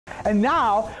And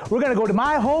now, we're gonna go to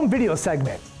my home video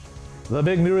segment. The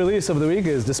big new release of the week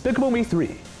is Despicable Me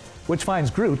 3, which finds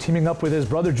Gru teaming up with his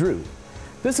brother Drew.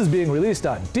 This is being released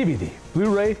on DVD,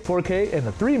 Blu-ray, 4K, and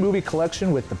the 3-movie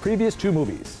collection with the previous 2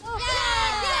 movies.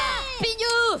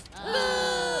 Pignouf!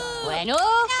 Bueno?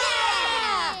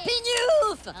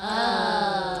 Pignouf!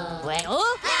 Bueno?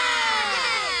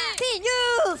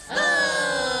 Pignouf!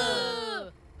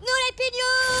 Nous les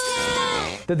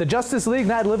pignouf! Did the Justice League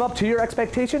not live up to your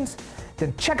expectations?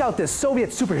 Then check out this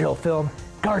Soviet superhero film,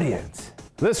 Guardians.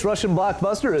 This Russian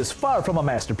blockbuster is far from a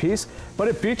masterpiece, but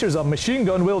it features a machine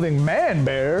gun wielding man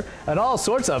bear and all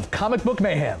sorts of comic book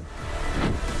mayhem.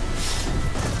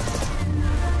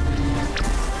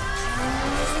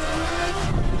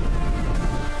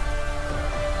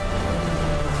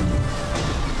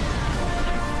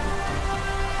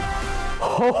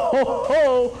 Ho ho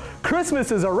ho!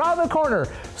 Christmas is around the corner,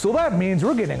 so that means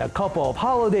we're getting a couple of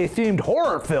holiday-themed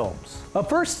horror films. Up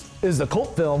first is the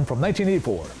cult film from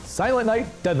 1984, Silent Night,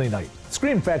 Deadly Night.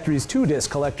 Scream Factory's 2-disc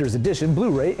collector's edition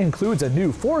Blu-ray includes a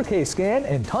new 4K scan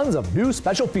and tons of new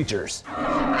special features.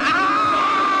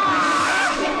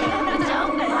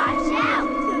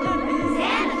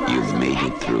 You've made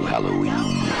it through Halloween.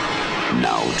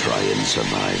 Now try and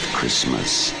survive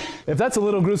Christmas. If that's a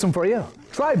little gruesome for you,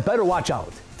 try Better Watch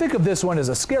Out. Think of this one as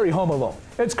a scary Home Alone.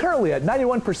 It's currently at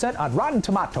 91% on Rotten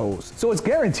Tomatoes, so it's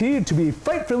guaranteed to be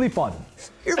frightfully fun.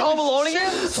 You're Home Alone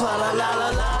again? That's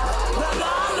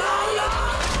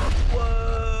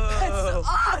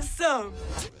awesome!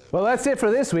 Well, that's it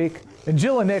for this week. And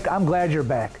Jill and Nick, I'm glad you're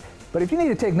back. But if you need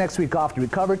to take next week off to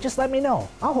recover, just let me know.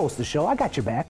 I'll host the show. I got your back.